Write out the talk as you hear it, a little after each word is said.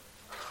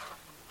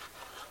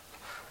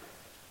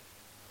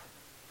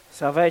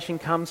Salvation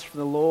comes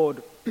from the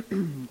Lord.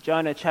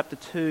 Jonah chapter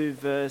 2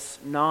 verse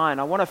 9.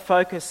 I want to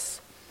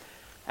focus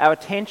our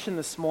attention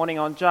this morning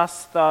on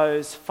just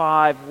those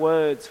 5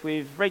 words.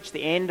 We've reached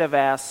the end of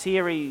our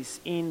series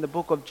in the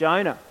book of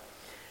Jonah.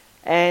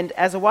 And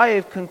as a way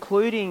of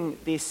concluding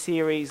this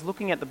series,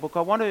 looking at the book,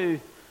 I want to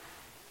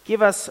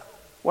give us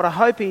what I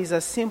hope is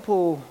a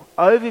simple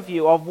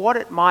overview of what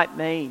it might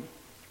mean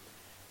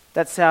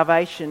that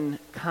salvation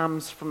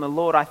comes from the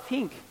Lord. I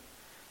think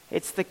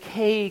it's the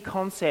key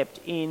concept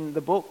in the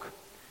book.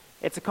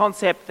 It's a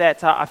concept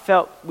that I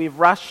felt we've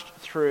rushed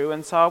through,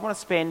 and so I want to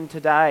spend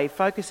today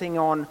focusing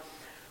on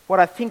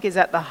what I think is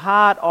at the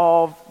heart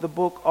of the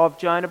book of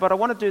Jonah, but I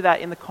want to do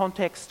that in the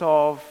context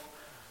of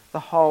the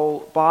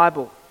whole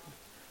Bible.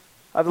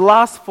 Over the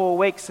last 4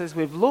 weeks, as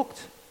we've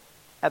looked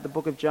at the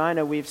book of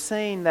Jonah, we've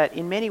seen that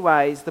in many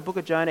ways the book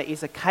of Jonah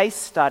is a case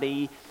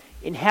study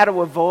in how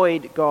to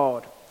avoid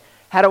God,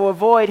 how to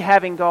avoid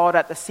having God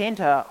at the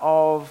centre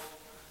of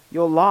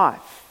your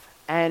life.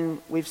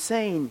 And we've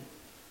seen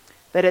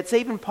that it's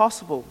even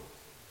possible,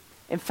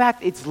 in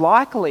fact it's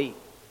likely,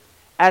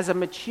 as a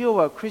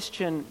mature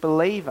Christian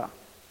believer,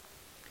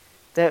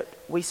 that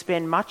we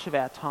spend much of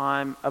our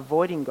time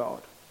avoiding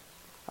God,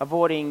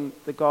 avoiding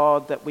the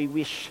God that we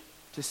wish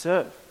to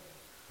serve.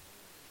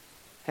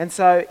 And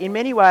so in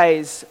many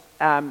ways,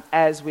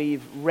 as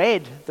we've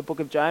read the book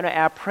of Jonah,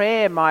 our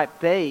prayer might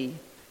be,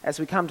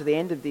 as we come to the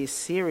end of this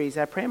series,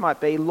 our prayer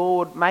might be,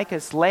 Lord, make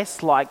us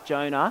less like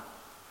Jonah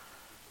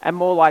and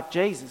more like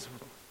Jesus.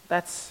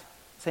 That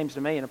seems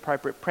to me an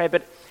appropriate prayer,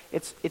 but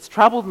it's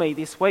troubled me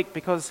this week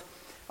because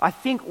I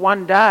think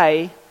one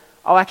day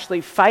I'll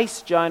actually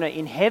face Jonah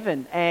in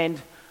heaven,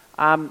 and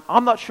I'm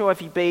not sure if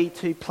he'd be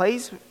too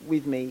pleased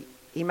with me.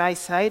 He may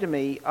say to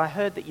me, I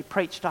heard that you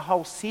preached a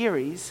whole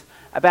series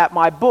about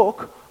my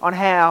book on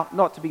how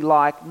not to be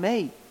like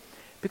me.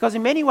 Because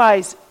in many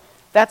ways,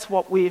 that's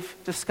what we've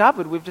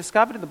discovered. We've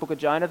discovered in the book of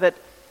Jonah that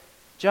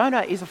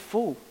Jonah is a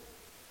fool.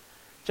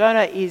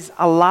 Jonah is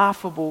a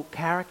laughable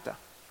character.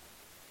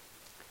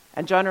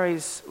 And Jonah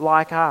is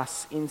like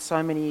us in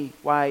so many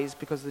ways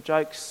because the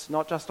joke's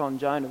not just on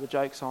Jonah, the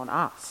joke's on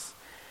us.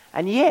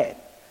 And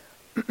yet,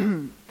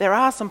 there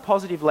are some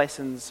positive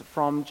lessons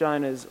from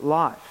Jonah's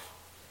life.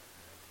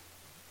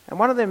 And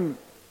one of them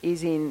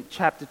is in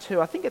chapter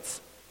 2. I think it's,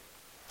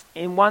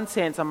 in one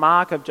sense, a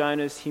mark of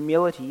Jonah's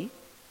humility,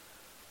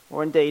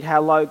 or indeed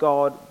how low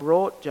God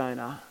brought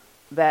Jonah,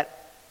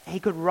 that he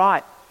could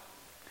write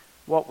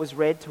what was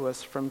read to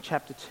us from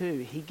chapter 2.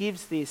 He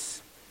gives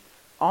this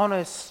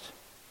honest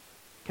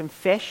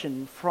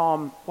confession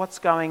from what's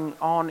going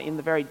on in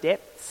the very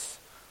depths,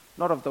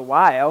 not of the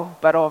whale,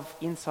 but of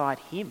inside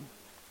him,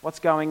 what's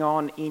going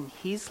on in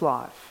his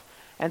life.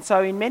 And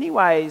so in many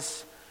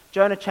ways,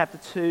 Jonah chapter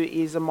 2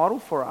 is a model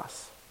for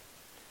us.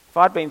 If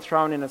I'd been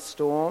thrown in a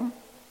storm,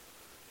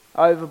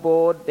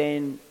 overboard,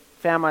 then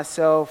found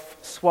myself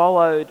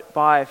swallowed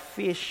by a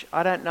fish,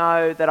 I don't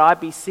know that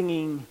I'd be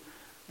singing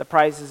the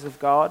praises of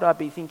God. I'd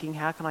be thinking,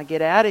 how can I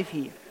get out of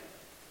here? You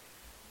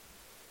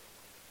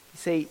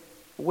see,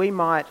 we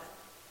might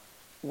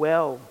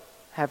well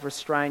have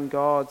restrained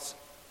God's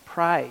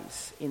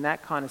praise in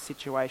that kind of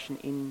situation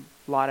in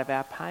light of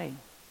our pain.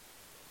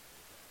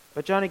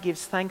 But Jonah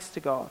gives thanks to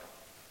God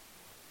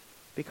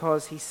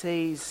because he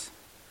sees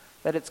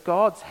that it's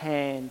God's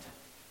hand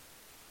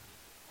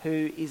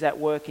who is at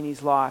work in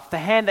his life. The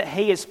hand that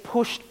he has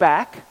pushed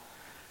back,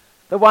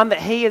 the one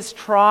that he has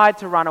tried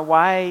to run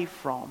away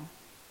from.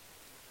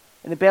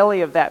 In the belly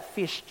of that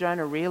fish,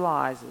 Jonah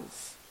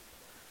realizes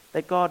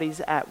that God is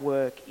at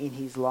work in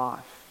his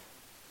life,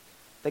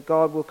 that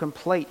God will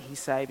complete his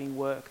saving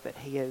work that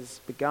he has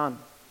begun.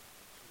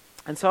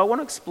 And so I want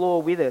to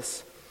explore with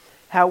us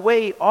how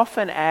we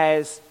often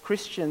as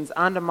Christians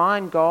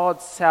undermine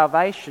God's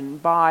salvation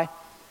by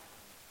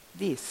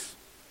this.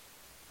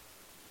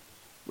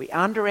 We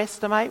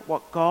underestimate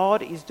what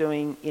God is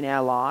doing in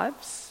our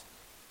lives,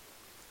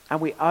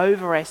 and we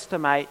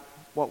overestimate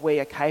what we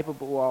are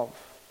capable of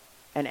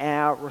and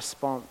our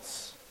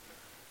response.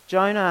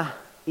 Jonah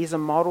is a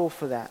model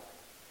for that.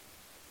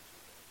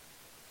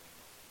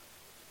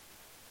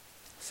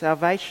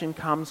 Salvation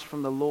comes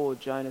from the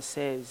Lord, Jonah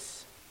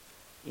says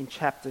in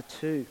chapter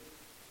 2.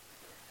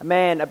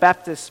 A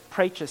Baptist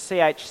preacher,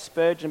 C.H.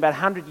 Spurgeon, about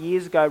 100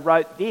 years ago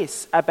wrote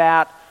this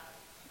about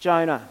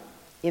Jonah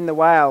in the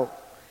whale.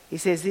 He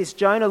says this: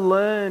 Jonah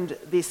learned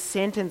this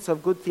sentence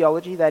of good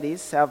theology, that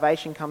is,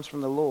 salvation comes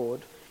from the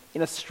Lord,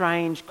 in a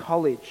strange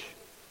college.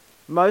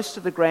 Most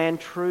of the grand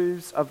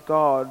truths of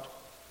God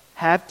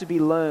have to be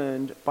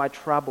learned by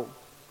trouble.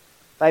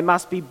 They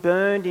must be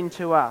burned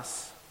into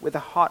us with a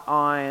hot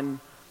iron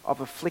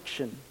of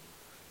affliction.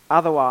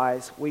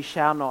 Otherwise, we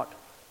shall not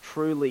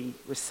truly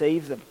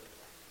receive them.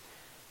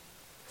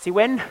 See,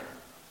 when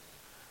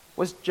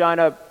was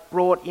Jonah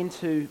brought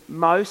into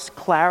most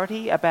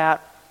clarity about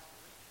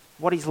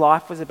what his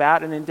life was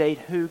about and indeed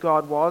who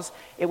God was?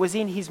 It was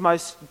in his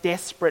most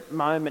desperate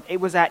moment. It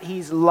was at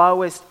his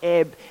lowest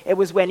ebb. It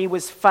was when he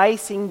was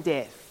facing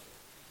death.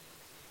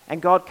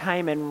 And God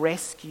came and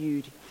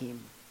rescued him.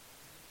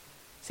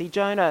 See,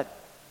 Jonah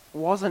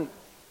wasn't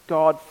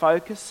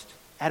God-focused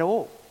at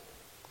all.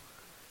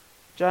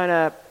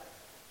 Jonah,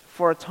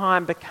 for a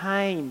time,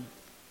 became,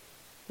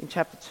 in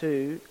chapter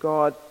 2,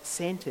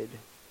 God-centered.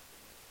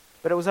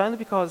 But it was only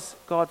because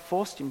God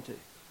forced him to.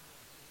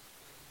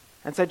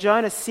 And so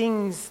Jonah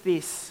sings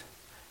this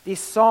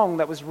song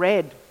that was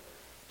read,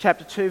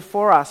 chapter 2,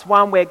 for us,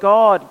 one where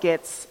God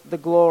gets the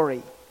glory.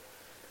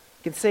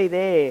 You can see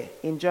there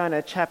in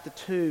Jonah chapter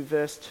 2,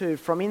 verse 2,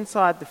 from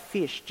inside the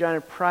fish, Jonah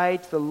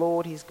prayed to the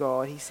Lord his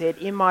God. He said,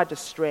 in my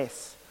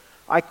distress,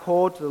 I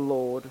called to the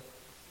Lord,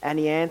 and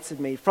he answered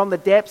me. From the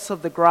depths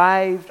of the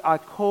grave, I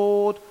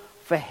called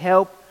for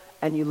help,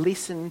 and you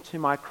listened to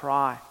my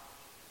cry.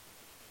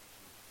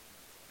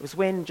 It was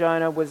when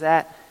Jonah was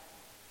at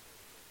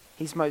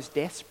his most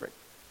desperate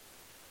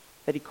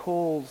that he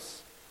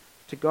calls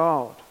to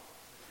God.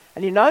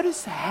 And you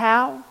notice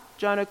how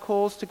Jonah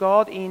calls to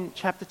God in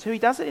chapter 2. He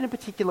does it in a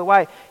particular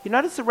way. You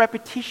notice the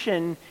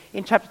repetition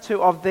in chapter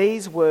 2 of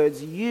these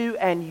words, you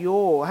and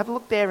your. Have a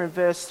look there in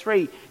verse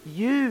 3.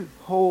 You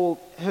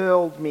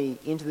hurled me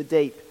into the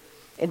deep,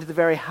 into the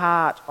very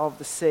heart of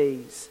the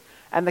seas,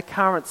 and the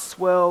currents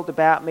swirled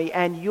about me,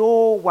 and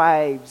your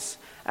waves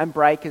and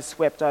breakers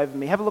swept over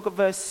me. Have a look at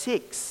verse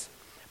 6.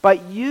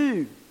 But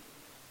you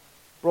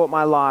brought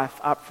my life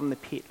up from the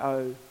pit,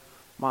 oh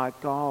my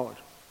God.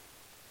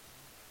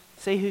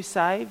 See who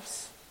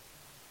saves?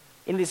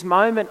 In this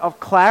moment of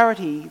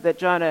clarity that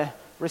Jonah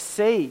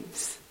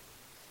receives,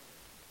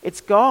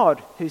 it's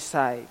God who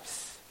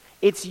saves.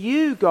 It's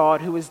you,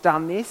 God, who has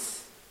done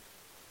this.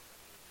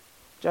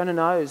 Jonah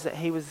knows that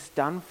he was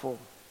done for,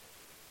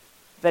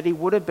 that he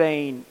would have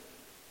been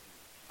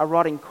a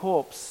rotting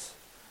corpse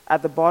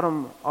at the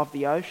bottom of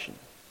the ocean.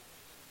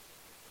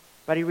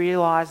 But he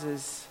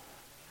realizes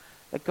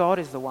that God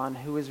is the one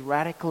who has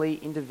radically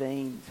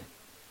intervened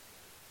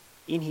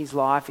in his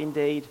life,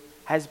 indeed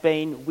has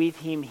been with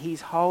him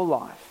his whole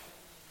life,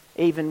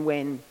 even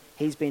when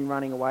he's been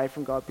running away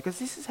from God. Because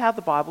this is how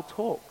the Bible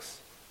talks.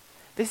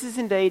 This is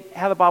indeed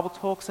how the Bible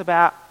talks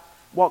about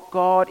what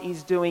God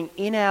is doing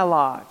in our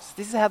lives.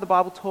 This is how the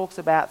Bible talks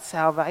about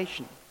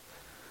salvation.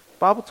 The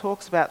Bible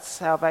talks about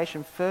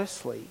salvation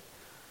firstly,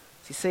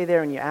 as you see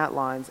there in your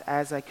outlines,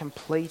 as a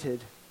completed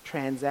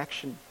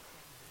transaction.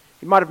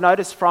 You might have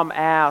noticed from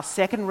our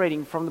second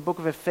reading from the book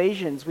of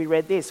Ephesians, we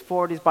read this,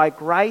 for it is by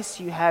grace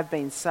you have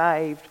been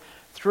saved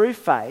through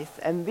faith,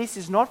 and this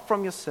is not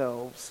from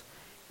yourselves,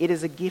 it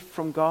is a gift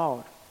from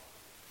God.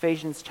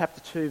 Ephesians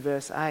chapter 2,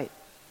 verse 8.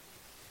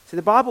 So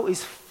the Bible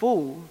is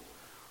full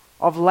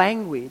of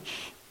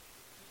language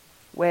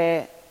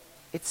where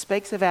it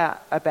speaks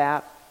about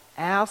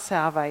our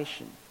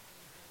salvation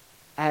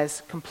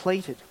as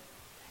completed.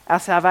 Our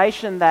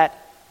salvation that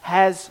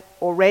has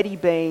already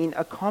been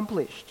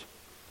accomplished.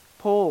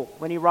 Paul,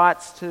 when he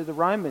writes to the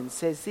Romans,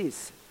 says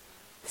this,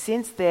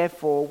 since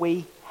therefore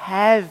we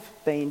have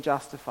been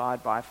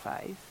justified by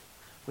faith,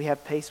 we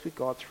have peace with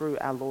God through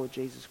our Lord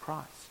Jesus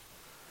Christ.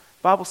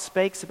 The Bible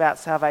speaks about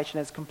salvation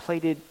as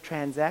completed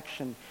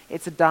transaction.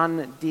 It's a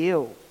done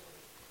deal.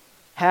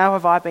 How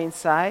have I been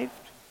saved?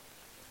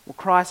 Well,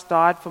 Christ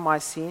died for my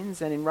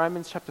sins, and in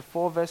Romans chapter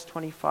 4, verse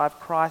 25,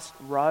 Christ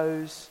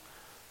rose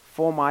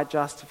for my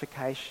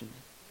justification.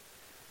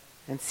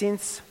 And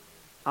since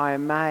I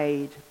am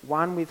made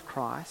one with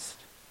Christ,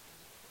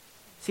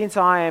 since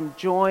I am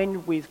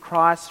joined with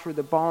Christ through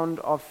the bond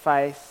of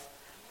faith,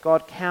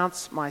 God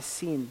counts my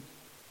sin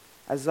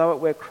as though it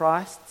were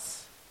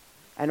Christ's,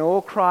 and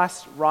all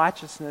Christ's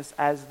righteousness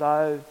as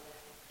though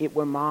it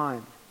were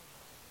mine.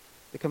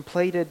 The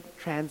completed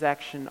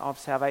transaction of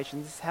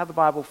salvation. This is how the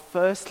Bible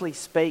firstly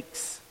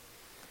speaks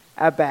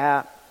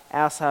about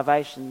our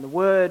salvation. The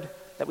word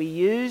that we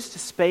use to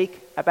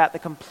speak about the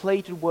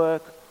completed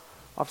work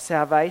of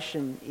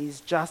salvation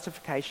is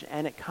justification,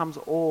 and it comes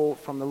all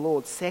from the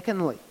Lord.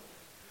 Secondly,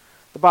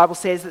 the Bible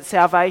says that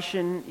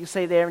salvation, you'll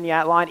see there in the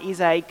outline, is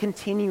a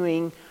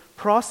continuing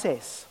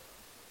process.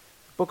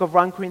 The book of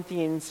 1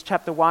 Corinthians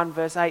chapter 1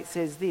 verse 8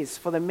 says this,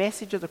 for the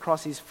message of the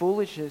cross is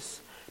foolishness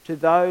to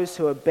those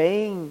who are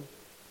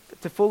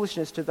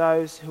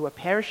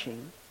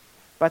perishing,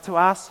 but to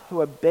us who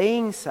are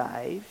being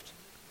saved,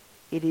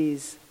 it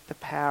is the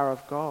power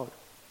of God.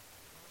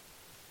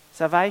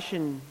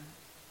 Salvation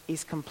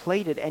is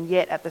completed, and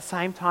yet at the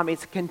same time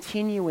it's a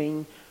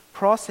continuing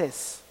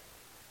process.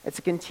 It's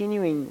a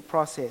continuing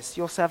process.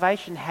 Your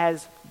salvation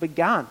has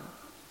begun.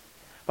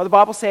 But the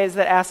Bible says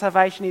that our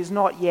salvation is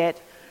not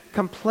yet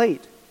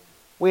complete.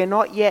 We are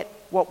not yet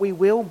what we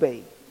will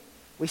be.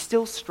 We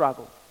still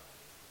struggle.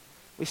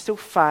 We still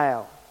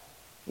fail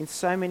in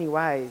so many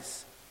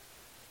ways.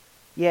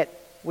 Yet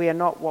we are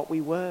not what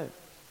we were.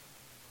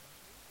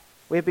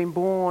 We have been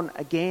born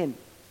again.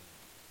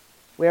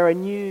 We're a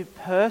new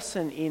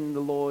person in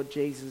the Lord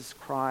Jesus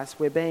Christ.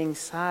 We're being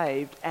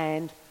saved,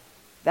 and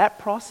that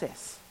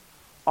process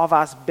of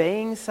us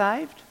being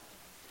saved,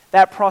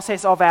 that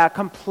process of our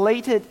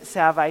completed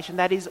salvation,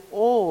 that is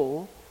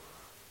all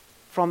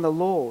from the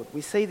Lord.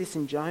 We see this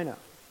in Jonah.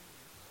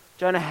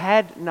 Jonah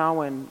had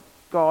known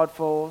God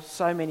for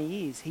so many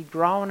years. He'd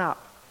grown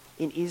up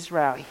in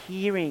Israel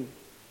hearing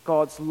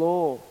God's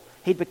law.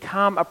 He'd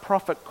become a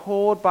prophet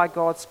called by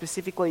God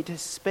specifically to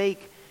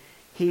speak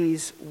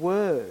his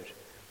word.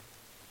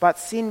 But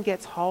sin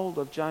gets hold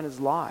of Jonah's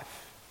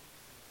life.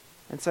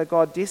 And so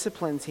God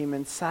disciplines him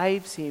and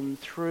saves him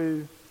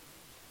through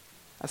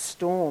a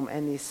storm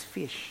and this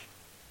fish.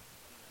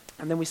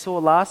 And then we saw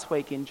last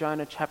week in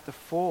Jonah chapter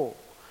 4,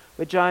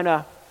 where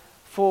Jonah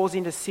falls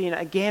into sin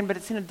again, but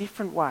it's in a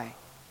different way.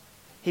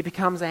 He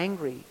becomes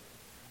angry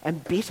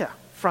and bitter,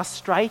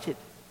 frustrated.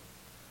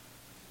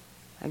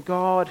 And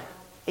God,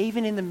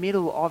 even in the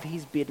middle of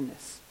his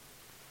bitterness,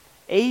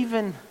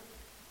 even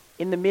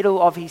in the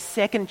middle of his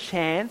second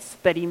chance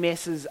that he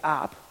messes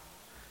up,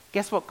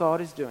 guess what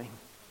God is doing?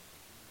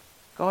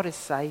 God is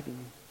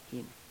saving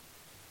him.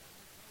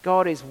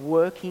 God is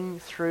working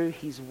through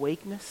his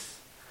weakness.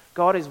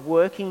 God is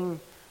working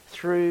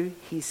through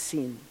his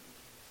sin.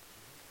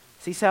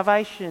 See,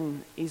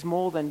 salvation is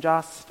more than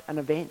just an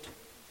event.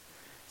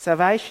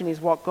 Salvation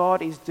is what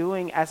God is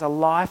doing as a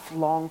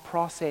lifelong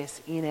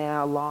process in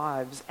our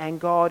lives. And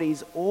God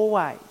is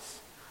always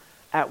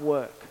at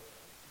work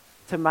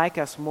to make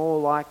us more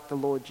like the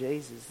Lord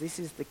Jesus. This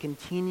is the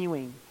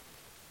continuing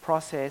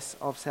process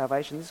of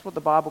salvation. This is what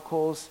the Bible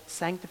calls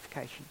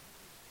sanctification.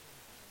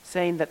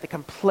 Seeing that the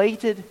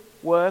completed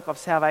work of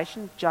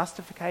salvation,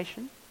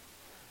 justification,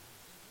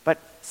 but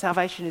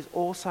salvation is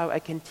also a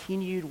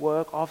continued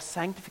work of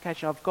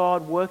sanctification, of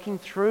God working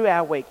through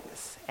our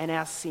weakness and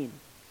our sin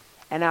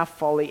and our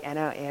folly and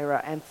our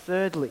error. And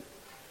thirdly,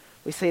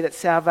 we see that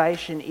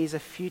salvation is a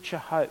future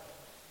hope.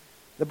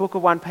 The book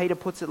of 1 Peter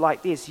puts it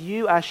like this: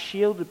 you are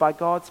shielded by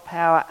God's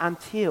power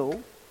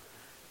until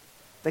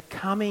the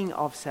coming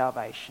of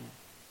salvation.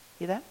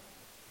 Hear that?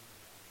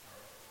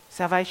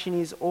 Salvation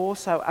is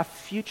also a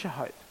future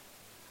hope.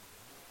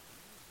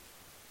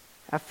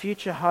 Our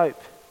future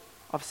hope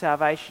of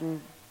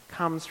salvation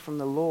comes from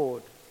the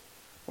Lord.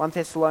 1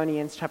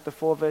 Thessalonians chapter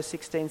 4 verse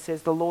 16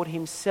 says, the Lord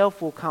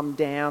himself will come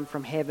down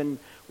from heaven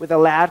with a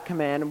loud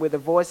command and with the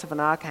voice of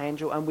an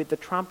archangel and with the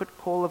trumpet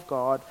call of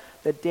God.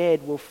 The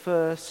dead will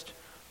first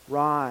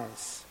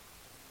rise.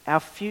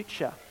 Our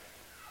future,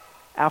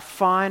 our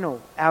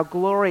final, our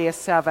glorious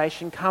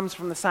salvation comes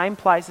from the same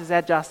place as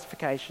our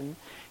justification,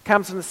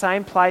 comes from the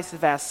same place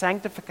as our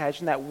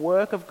sanctification, that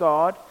work of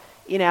God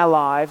in our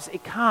lives.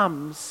 It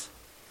comes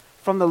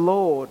from the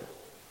Lord.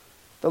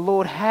 The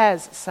Lord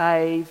has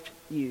saved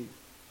you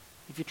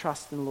if you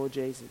trust in the Lord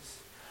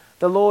Jesus.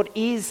 The Lord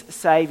is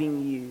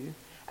saving you,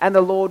 and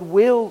the Lord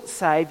will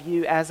save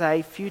you as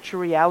a future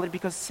reality,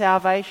 because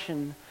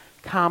salvation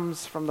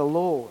comes from the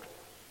Lord.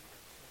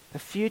 The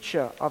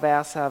future of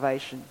our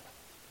salvation,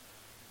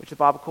 which the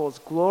Bible calls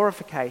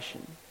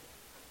glorification,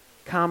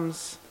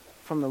 comes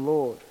from the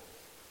Lord.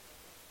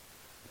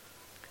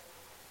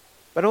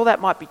 But all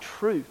that might be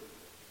true.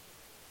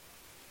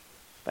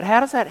 But how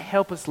does that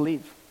help us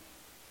live?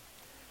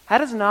 How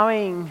does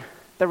knowing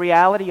the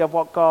reality of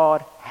what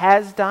God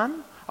has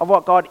done, of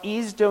what God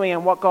is doing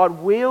and what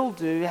God will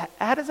do,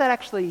 how does that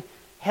actually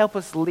help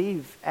us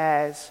live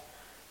as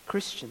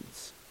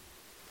Christians?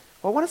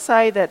 Well, I want to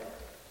say that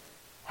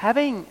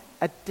having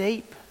a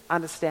deep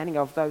understanding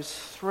of those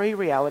three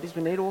realities,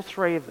 we need all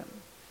three of them,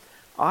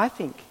 I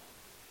think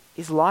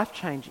is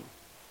life-changing.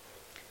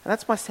 And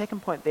that's my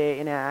second point there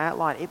in our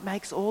outline. It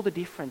makes all the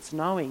difference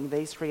knowing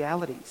these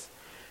realities.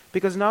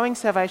 Because knowing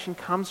salvation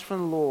comes from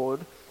the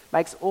Lord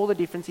makes all the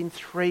difference in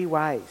three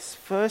ways.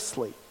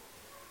 Firstly,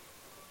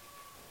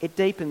 it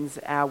deepens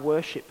our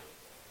worship.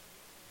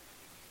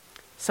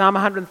 Psalm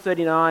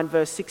 139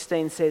 verse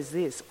 16 says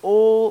this: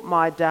 all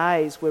my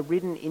days were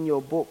written in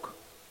your book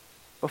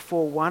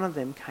before one of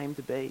them came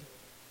to be.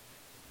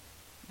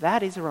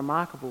 That is a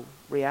remarkable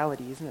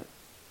reality, isn't it?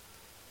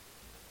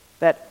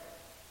 That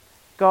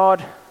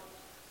God,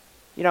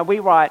 we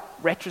write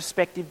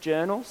retrospective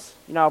journals,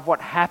 of what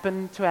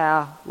happened to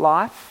our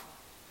life.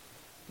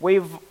 We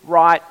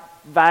write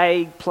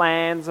vague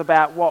plans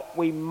about what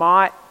we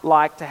might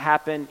like to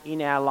happen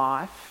in our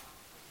life.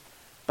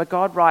 But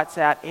God writes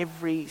out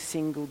every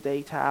single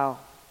detail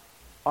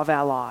of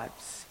our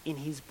lives in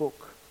his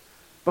book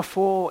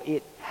before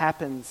it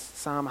happens,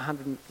 Psalm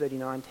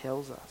 139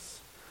 tells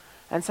us.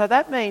 And so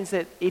that means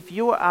that if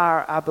you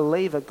are a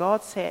believer,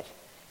 God set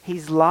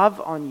his love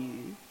on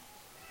you.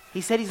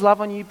 He set his love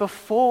on you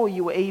before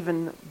you were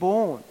even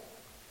born.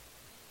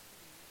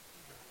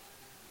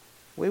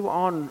 We were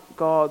on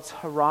God's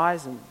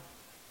horizon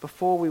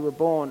before we were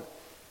born.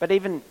 But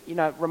even,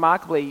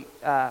 remarkably,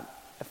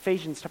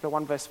 Ephesians chapter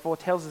 1 verse 4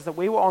 tells us that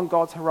we were on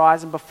God's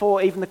horizon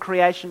before even the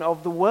creation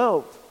of the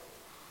world.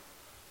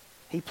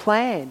 He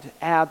planned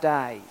our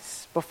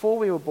days before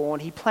we were born.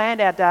 He planned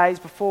our days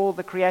before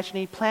the creation.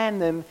 He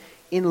planned them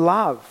in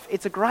love.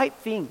 It's a great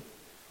thing.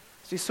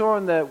 As we saw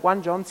in the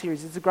 1 John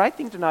series, it's a great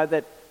thing to know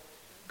that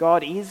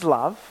God is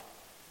love.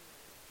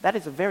 That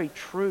is a very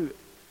true,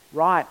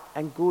 right,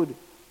 and good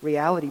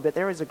reality. But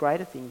there is a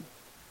greater thing.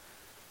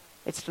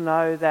 It's to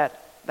know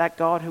that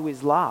God who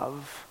is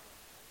love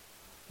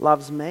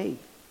loves me.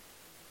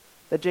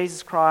 That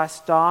Jesus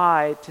Christ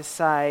died to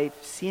save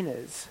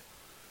sinners,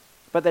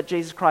 but that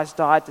Jesus Christ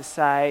died to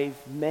save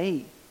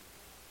me.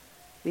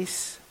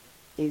 This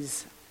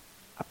is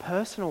a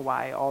personal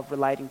way of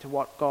relating to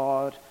what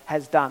God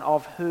has done,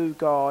 of who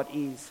God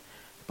is.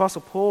 The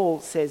Apostle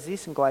Paul says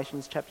this in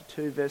Galatians chapter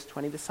 2, verse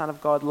 20, "The Son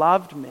of God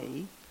loved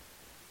me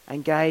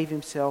and gave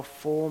himself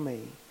for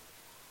me."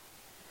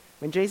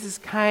 When Jesus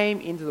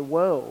came into the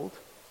world,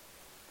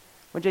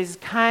 when Jesus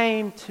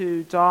came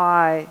to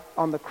die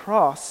on the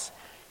cross,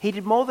 he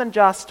did more than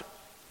just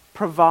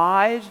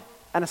provide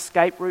an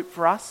escape route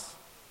for us,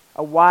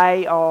 a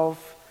way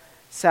of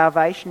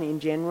salvation in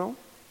general.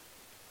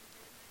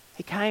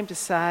 He came to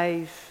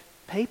save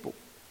people,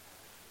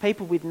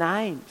 people with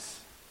names,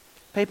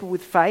 people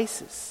with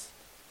faces.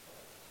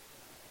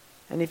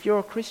 And if you're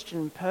a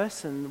Christian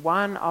person,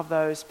 one of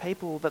those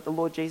people that the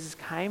Lord Jesus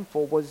came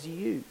for was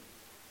you.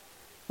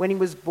 When he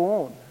was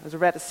born, as we're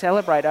about to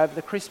celebrate over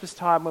the Christmas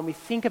time, when we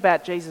think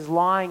about Jesus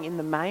lying in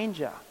the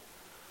manger,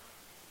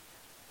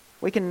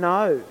 we can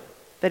know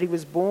that he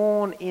was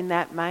born in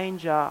that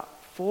manger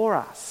for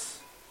us.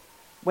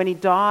 When he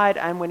died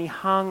and when he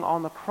hung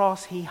on the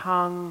cross, he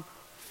hung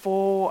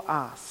for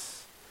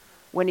us.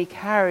 When he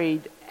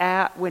carried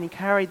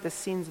the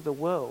sins of the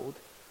world,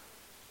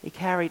 he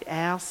carried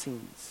our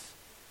sins.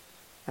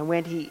 And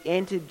when he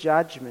entered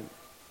judgment,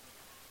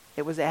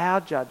 it was our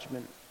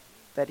judgment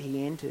that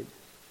he entered.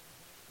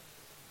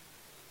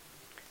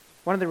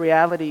 One of the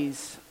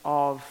realities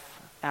of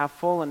our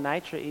fallen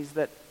nature is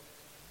that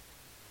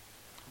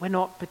we're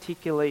not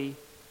particularly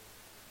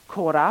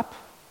caught up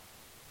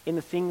in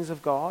the things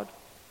of God,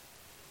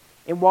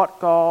 in what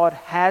God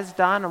has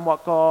done and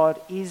what God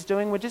is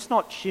doing. We're just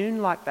not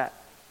tuned like that.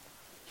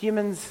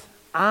 Humans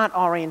aren't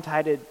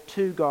orientated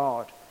to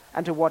God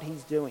and to what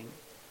he's doing.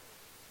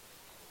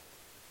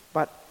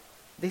 But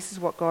this is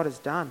what God has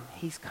done.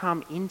 He's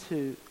come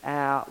into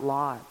our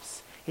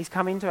lives. He's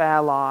come into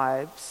our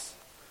lives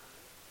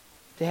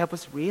to help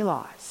us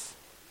realize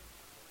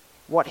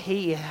what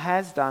he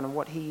has done and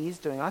what he is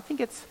doing. I think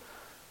it's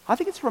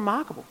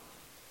remarkable.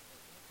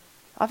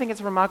 I think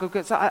it's remarkable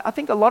because I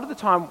think a lot of the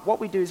time what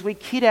we do is we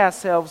kid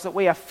ourselves that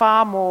we are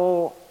far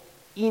more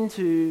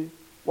into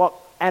what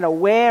and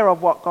aware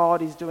of what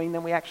God is doing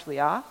than we actually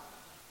are.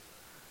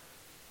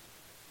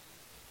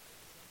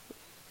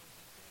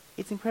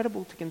 It's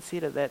incredible to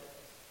consider that.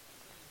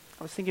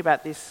 I was thinking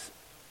about this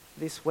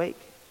week,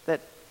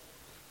 that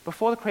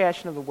before the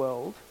creation of the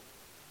world,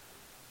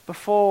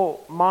 before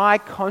my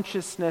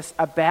consciousness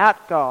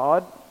about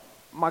God,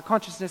 my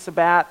consciousness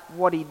about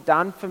what he'd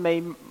done for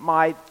me,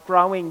 my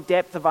growing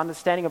depth of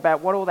understanding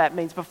about what all that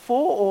means,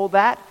 before all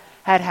that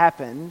had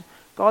happened,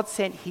 God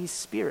sent his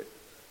Spirit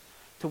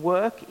to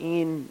work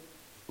in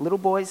little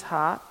boy's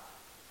heart,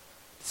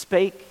 to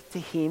speak to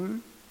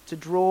him, to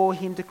draw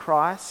him to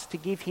Christ, to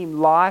give him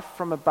life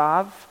from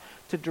above,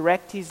 to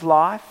direct his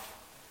life,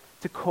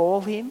 to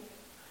call him,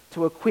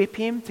 to equip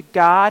him, to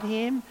guard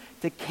him,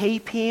 to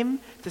keep him,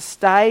 to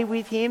stay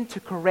with him, to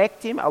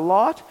correct him a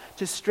lot,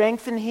 to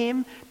strengthen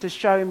him, to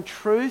show him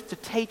truth, to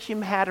teach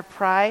him how to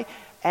pray,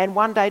 and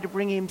one day to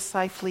bring him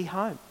safely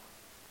home.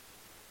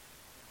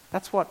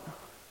 That's what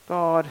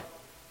God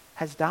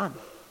has done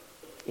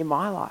in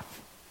my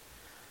life.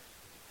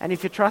 And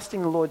if you're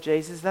trusting the Lord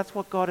Jesus, that's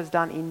what God has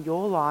done in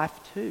your life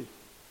too.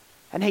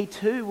 And he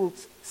too will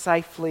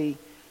safely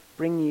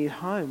bring you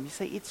home. You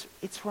see,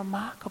 it's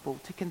remarkable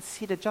to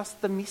consider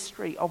just the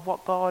mystery of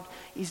what God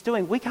is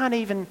doing. We can't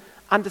even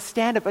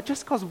understand it, but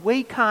just because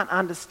we can't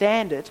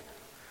understand it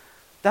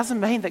doesn't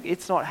mean that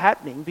it's not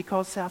happening,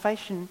 because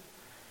salvation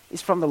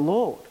is from the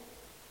Lord.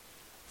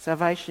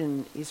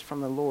 Salvation is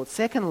from the Lord.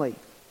 Secondly,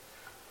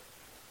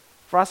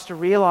 for us to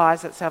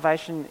realize that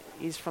salvation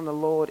is from the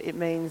Lord, it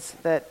means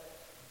that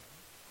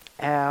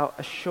our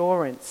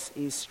assurance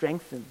is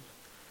strengthened.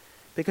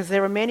 Because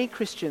there are many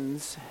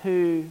Christians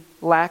who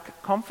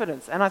lack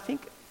confidence. And I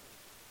think,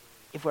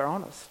 if we're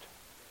honest,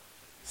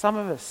 some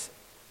of us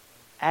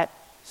at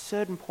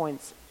certain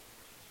points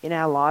in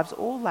our lives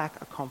all lack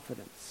a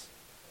confidence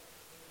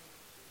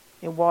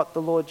in what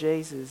the Lord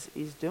Jesus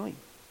is doing.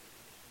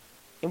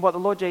 In what the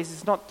Lord Jesus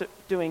is not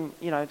doing,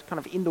 kind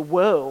of in the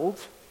world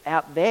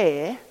out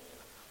there,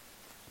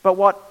 but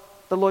what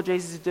the Lord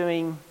Jesus is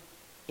doing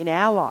in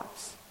our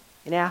lives,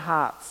 in our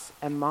hearts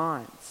and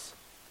minds.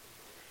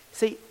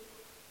 See,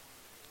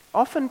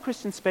 often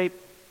Christian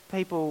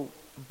people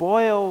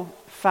boil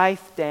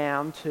faith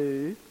down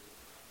to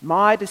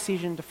my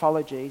decision to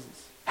follow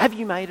Jesus. Have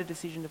you made a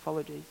decision to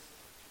follow Jesus?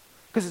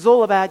 Because it's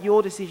all about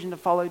your decision to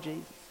follow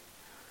Jesus.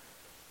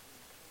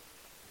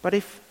 But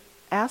if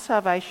our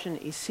salvation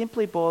is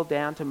simply boiled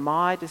down to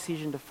my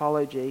decision to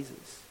follow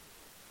Jesus,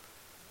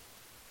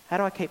 how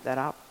do I keep that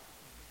up?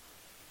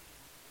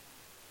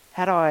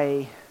 How do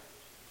I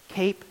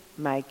keep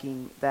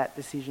making that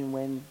decision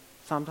when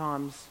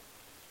sometimes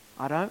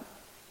I don't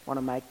want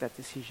to make that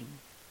decision?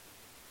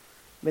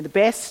 I mean, the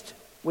best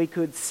we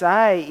could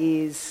say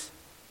is,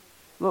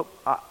 look,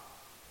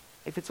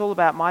 if it's all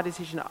about my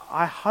decision,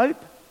 I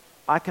hope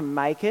I can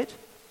make it.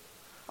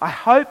 I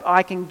hope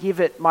I can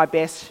give it my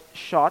best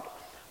shot.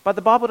 But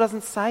the Bible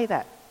doesn't say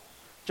that.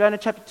 Jonah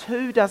chapter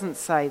 2 doesn't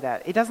say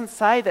that. It doesn't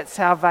say that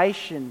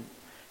salvation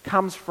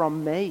comes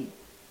from me.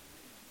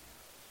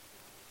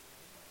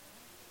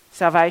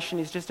 Salvation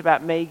is just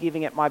about me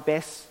giving it my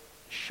best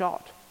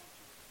shot.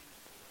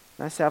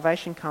 No,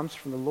 salvation comes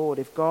from the Lord.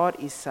 If God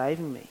is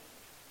saving me,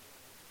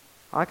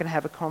 I can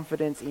have a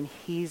confidence in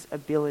his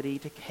ability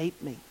to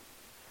keep me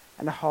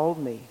and to hold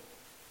me.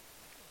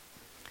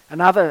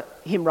 Another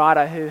hymn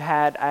writer who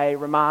had a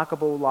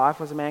remarkable life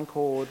was a man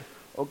called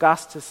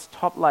Augustus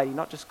Toplady,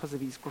 not just because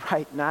of his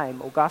great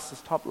name,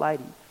 Augustus Toplady,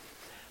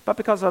 but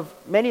because of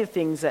many of the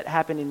things that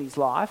happened in his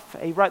life.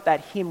 He wrote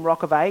that hymn,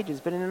 Rock of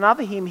Ages, but in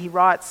another hymn he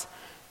writes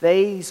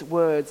these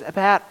words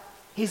about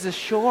his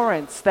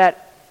assurance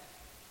that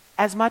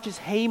as much as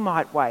he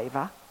might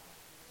waver,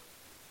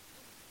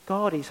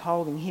 God is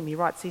holding him. He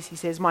writes this, he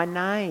says, "My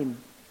name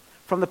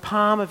from the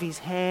palm of his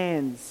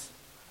hands,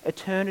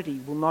 eternity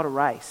will not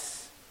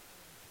erase.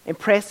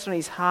 Impressed on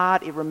his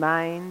heart it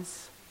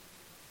remains,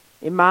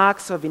 in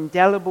marks of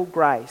indelible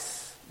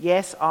grace.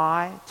 Yes,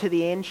 I to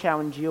the end shall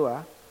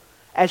endure,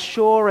 as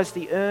sure as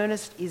the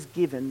earnest is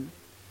given,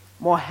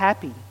 more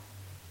happy,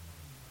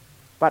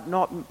 but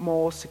not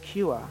more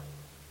secure,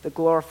 the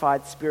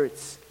glorified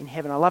spirits in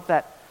heaven." I love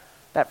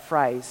that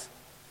phrase,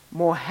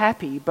 more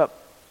happy, but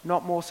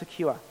not more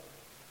secure.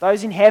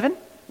 Those in heaven,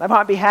 they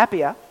might be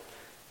happier,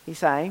 he's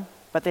saying,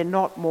 but they're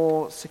not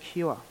more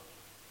secure.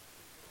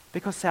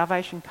 Because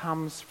salvation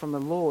comes from the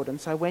Lord. And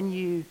so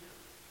when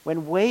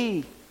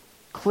we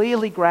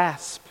clearly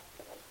grasp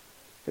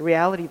the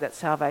reality that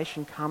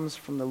salvation comes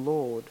from the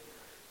Lord,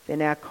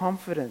 then our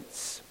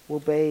confidence will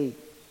be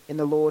in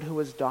the Lord who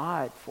has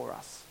died for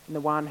us, in the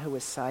one who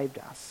has saved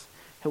us,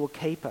 who will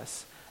keep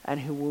us, and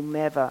who will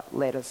never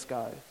let us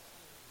go.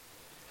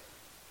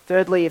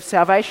 Thirdly, if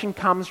salvation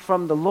comes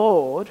from the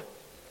Lord,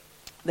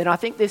 then I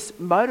think this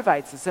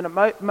motivates us, and it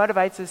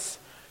motivates us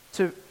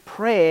to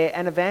prayer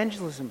and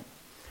evangelism.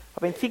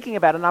 I've been thinking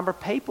about a number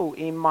of people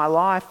in my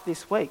life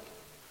this week,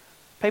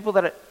 people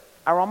that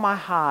are on my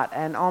heart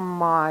and on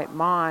my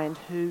mind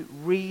who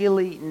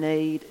really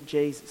need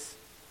Jesus.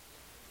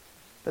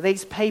 But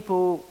these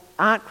people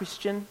aren't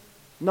Christian,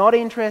 not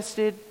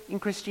interested in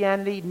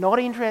Christianity, not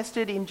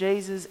interested in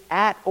Jesus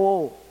at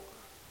all.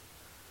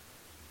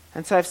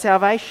 And so if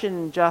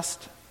salvation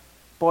just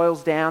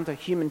boils down to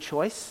human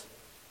choice,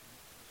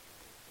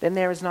 then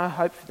there is no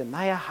hope for them.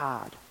 They are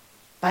hard.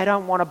 They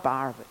don't want a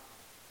bar of it.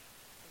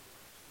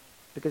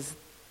 Because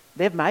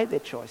they've made their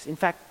choice. In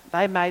fact,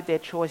 they made their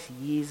choice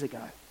years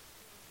ago.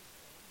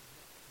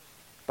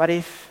 But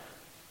if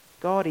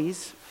God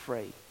is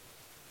free,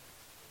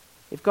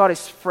 if God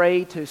is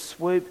free to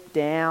swoop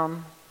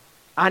down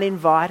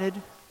uninvited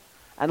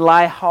and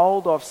lay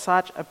hold of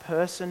such a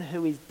person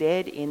who is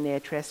dead in their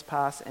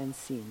trespass and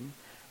sin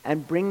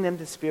and bring them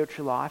to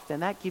spiritual life,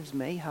 then that gives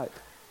me hope.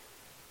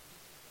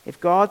 If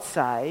God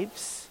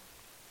saves,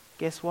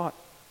 guess what?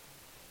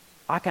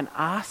 I can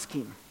ask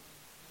him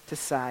to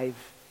save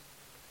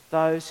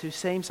those who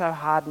seem so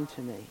hardened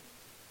to me.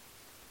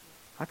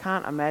 I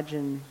can't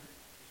imagine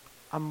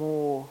a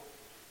more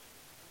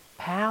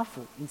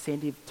powerful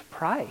incentive to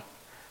pray.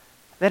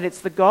 That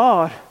it's the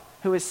God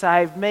who has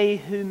saved me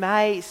who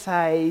may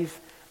save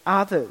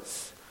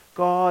others.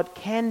 God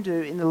can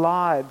do in the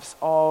lives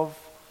of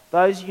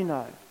those you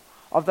know,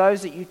 of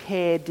those that you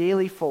care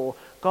dearly for.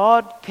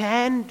 God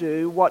can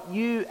do what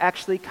you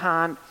actually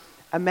can't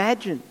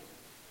imagine.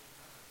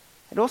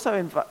 It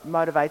also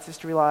motivates us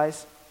to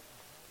realise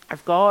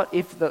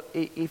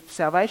if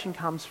salvation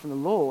comes from the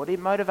Lord, it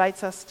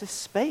motivates us to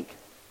speak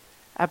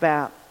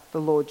about the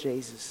Lord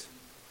Jesus.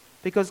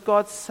 Because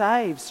God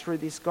saves through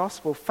this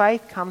gospel.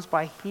 Faith comes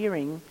by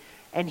hearing,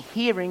 and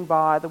hearing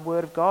by the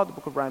word of God, the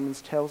book of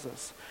Romans tells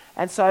us.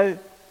 And so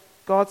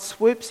God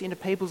swoops into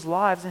people's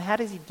lives, and how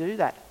does he do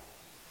that?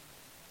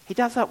 He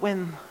does that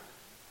when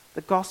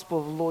the gospel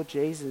of the Lord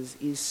Jesus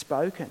is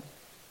spoken.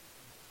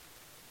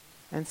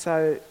 And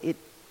so it,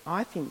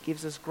 I think,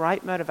 gives us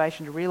great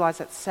motivation to realise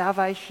that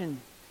salvation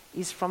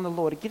is from the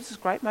Lord. It gives us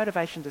great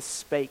motivation to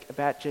speak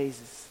about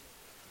Jesus,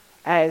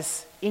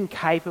 as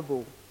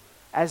incapable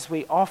as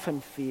we often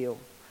feel,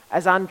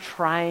 as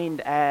untrained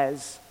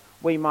as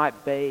we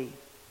might be,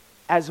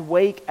 as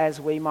weak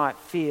as we might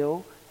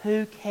feel.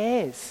 Who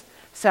cares?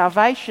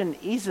 Salvation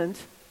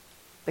isn't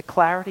the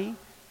clarity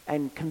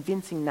and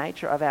convincing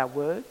nature of our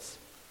words.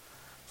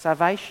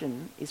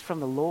 Salvation is from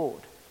the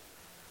Lord.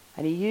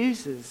 And he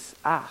uses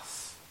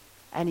us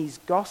and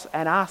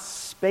us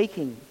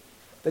speaking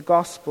the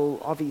gospel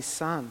of his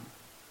Son.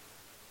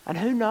 And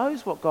who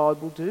knows what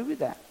God will do with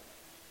that?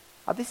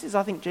 This is,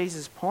 I think,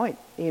 Jesus' point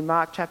in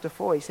Mark chapter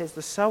 4. He says,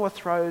 the sower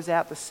throws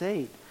out the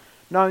seed,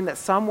 knowing that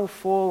some will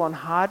fall on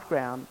hard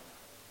ground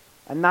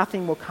and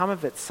nothing will come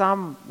of it.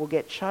 Some will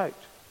get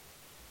choked.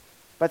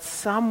 But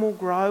some will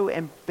grow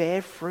and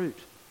bear fruit.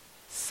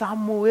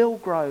 Some will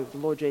grow, the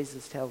Lord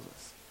Jesus tells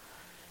us,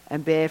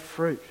 and bear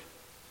fruit.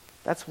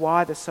 That's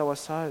why the sower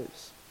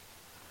sows.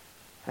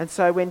 And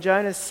so when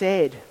Jonah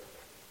said,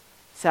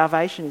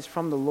 salvation is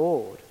from the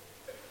Lord,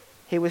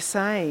 he was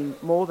saying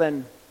more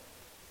than,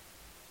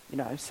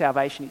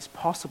 salvation is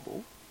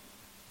possible.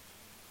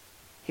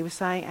 He was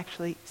saying,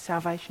 actually,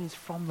 salvation is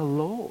from the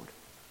Lord.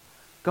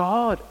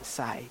 God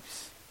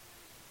saves.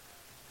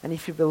 And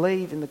if you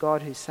believe in the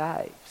God who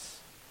saves,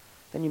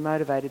 then you're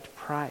motivated to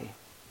pray.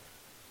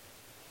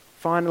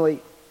 Finally,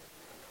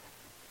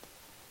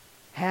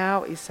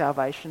 how is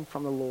salvation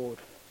from the Lord?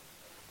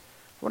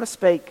 I want to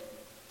speak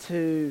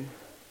to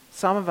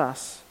some of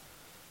us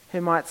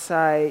who might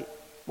say,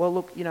 well,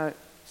 look,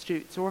 Stu,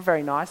 it's all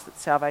very nice that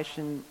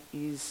salvation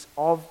is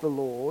of the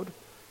Lord,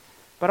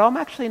 but I'm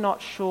actually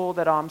not sure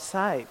that I'm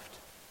saved.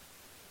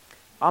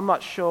 I'm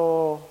not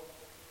sure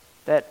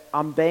that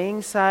I'm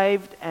being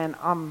saved, and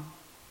I'm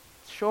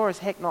sure as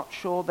heck not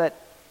sure that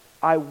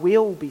I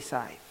will be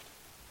saved.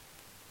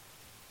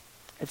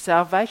 If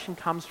salvation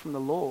comes from the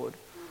Lord,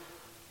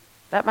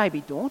 that may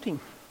be daunting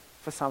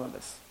for some of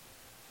us.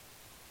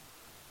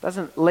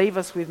 Doesn't leave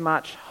us with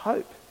much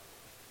hope.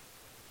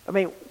 I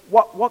mean,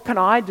 what can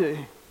I do?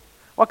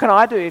 What can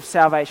I do if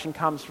salvation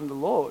comes from the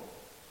Lord?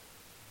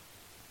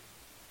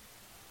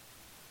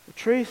 The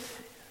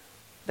truth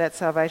that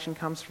salvation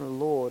comes from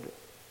the Lord,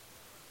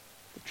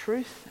 the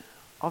truth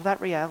of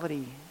that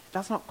reality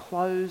does not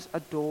close a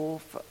door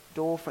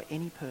for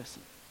any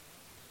person.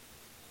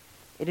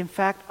 It in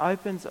fact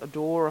opens a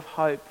door of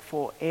hope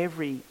for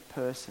every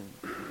person.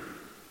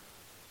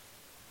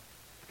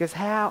 Because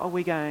how are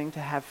we going to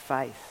have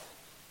faith?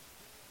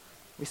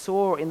 We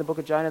saw in the book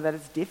of Jonah that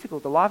it's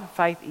difficult. The life of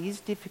faith is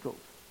difficult.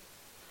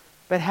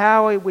 But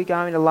how are we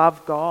going to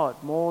love God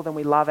more than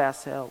we love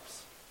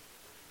ourselves?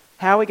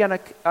 How are we going to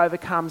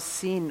overcome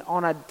sin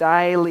on a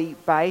daily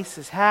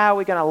basis? How are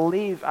we going to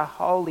live a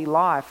holy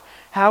life?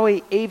 How are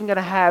we even going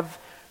to have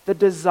the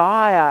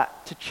desire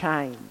to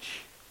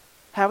change?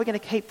 How are we going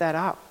to keep that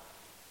up?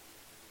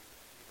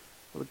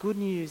 Well, the good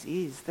news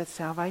is that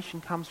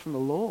salvation comes from the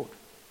Lord.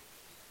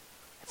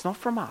 It's not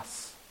from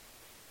us.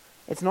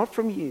 It's not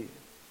from you.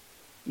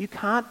 You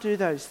can't do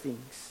those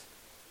things.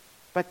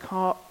 But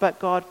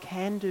God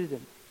can do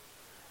them.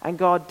 And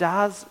God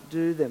does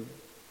do them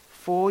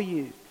for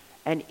you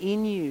and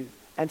in you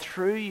and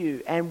through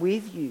you and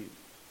with you.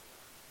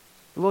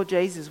 The Lord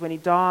Jesus, when he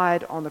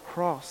died on the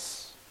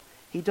cross,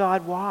 he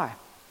died why?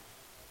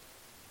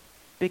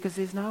 Because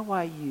there's no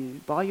way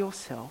you, by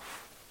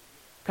yourself,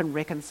 can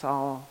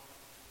reconcile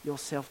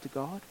yourself to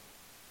God.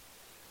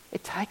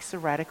 It takes the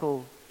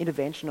radical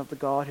intervention of the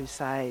God who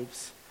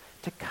saves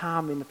to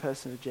come in the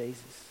person of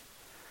Jesus,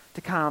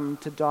 to come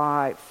to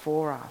die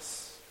for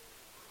us.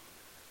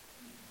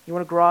 You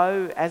want to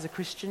grow as a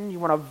Christian? You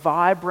want a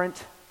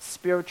vibrant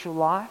spiritual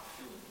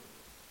life?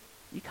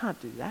 You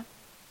can't do that.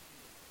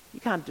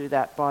 You can't do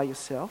that by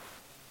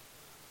yourself.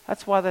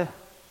 That's why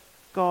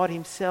God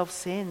himself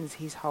sends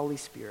his Holy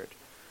Spirit,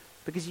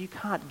 because you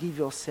can't give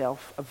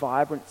yourself a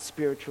vibrant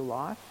spiritual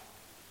life.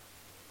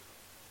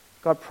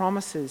 God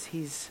promises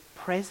his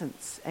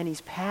presence and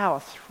his power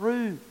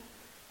through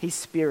his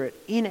Spirit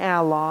in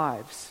our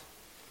lives,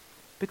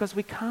 because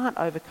we can't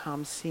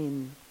overcome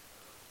sin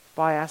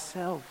by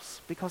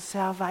ourselves, because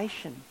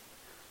salvation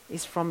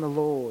is from the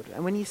Lord.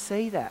 And when you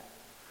see that,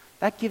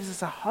 that gives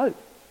us a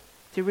hope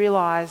to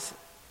realize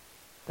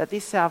that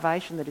this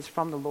salvation that is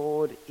from the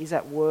Lord is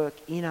at work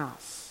in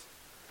us.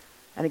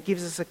 And it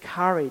gives us a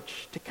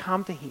courage to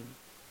come to him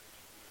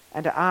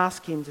and to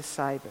ask him to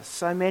save us.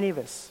 So many of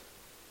us,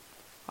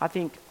 I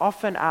think,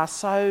 often are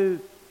so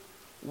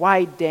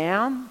weighed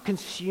down,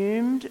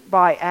 consumed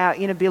by our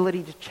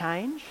inability to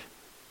change.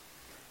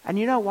 And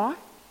you know why?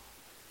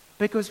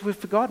 Because we've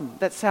forgotten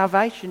that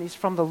salvation is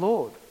from the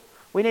Lord.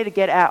 We need to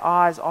get our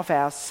eyes off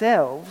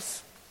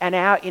ourselves and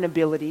our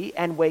inability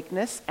and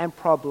weakness and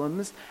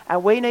problems,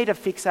 and we need to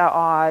fix our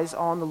eyes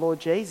on the Lord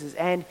Jesus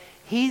and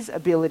his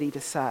ability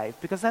to save,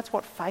 because that's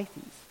what faith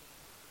is.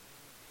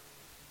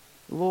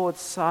 The Lord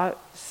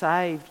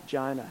saved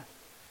Jonah.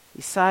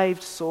 He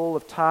saved Saul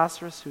of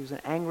Tarsus, who was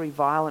an angry,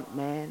 violent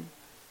man.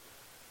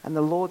 And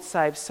the Lord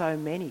saved so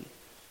many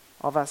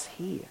of us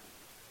here.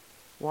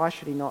 Why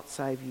should he not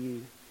save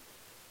you?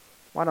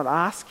 Why not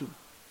ask him?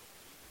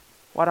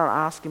 Why not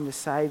ask him to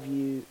save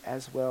you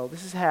as well?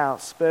 This is how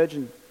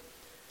Spurgeon,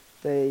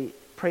 the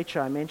preacher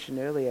I mentioned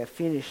earlier,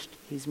 finished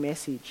his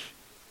message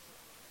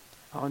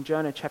on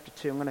Jonah chapter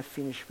 2. I'm going to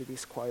finish with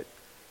this quote.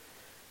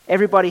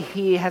 Everybody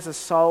here has a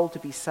soul to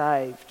be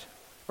saved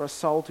or a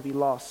soul to be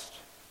lost.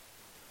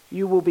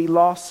 You will be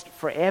lost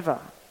forever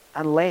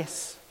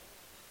unless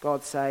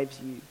God saves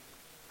you,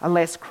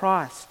 unless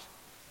Christ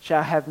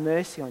shall have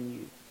mercy on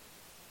you.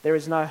 There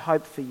is no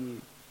hope for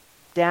you.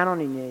 Down on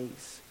your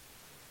knees,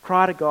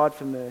 cry to God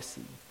for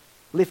mercy.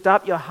 Lift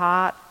up your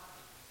heart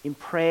in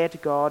prayer to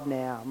God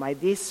now. May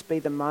this be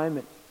the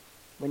moment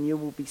when you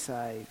will be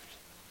saved.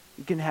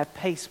 You can have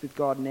peace with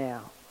God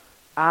now.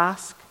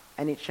 Ask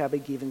and it shall be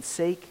given.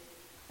 Seek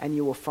and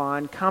you will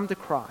find. Come to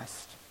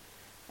Christ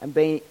and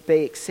be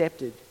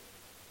accepted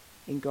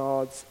in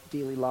God's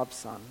dearly loved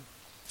Son.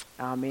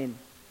 Amen.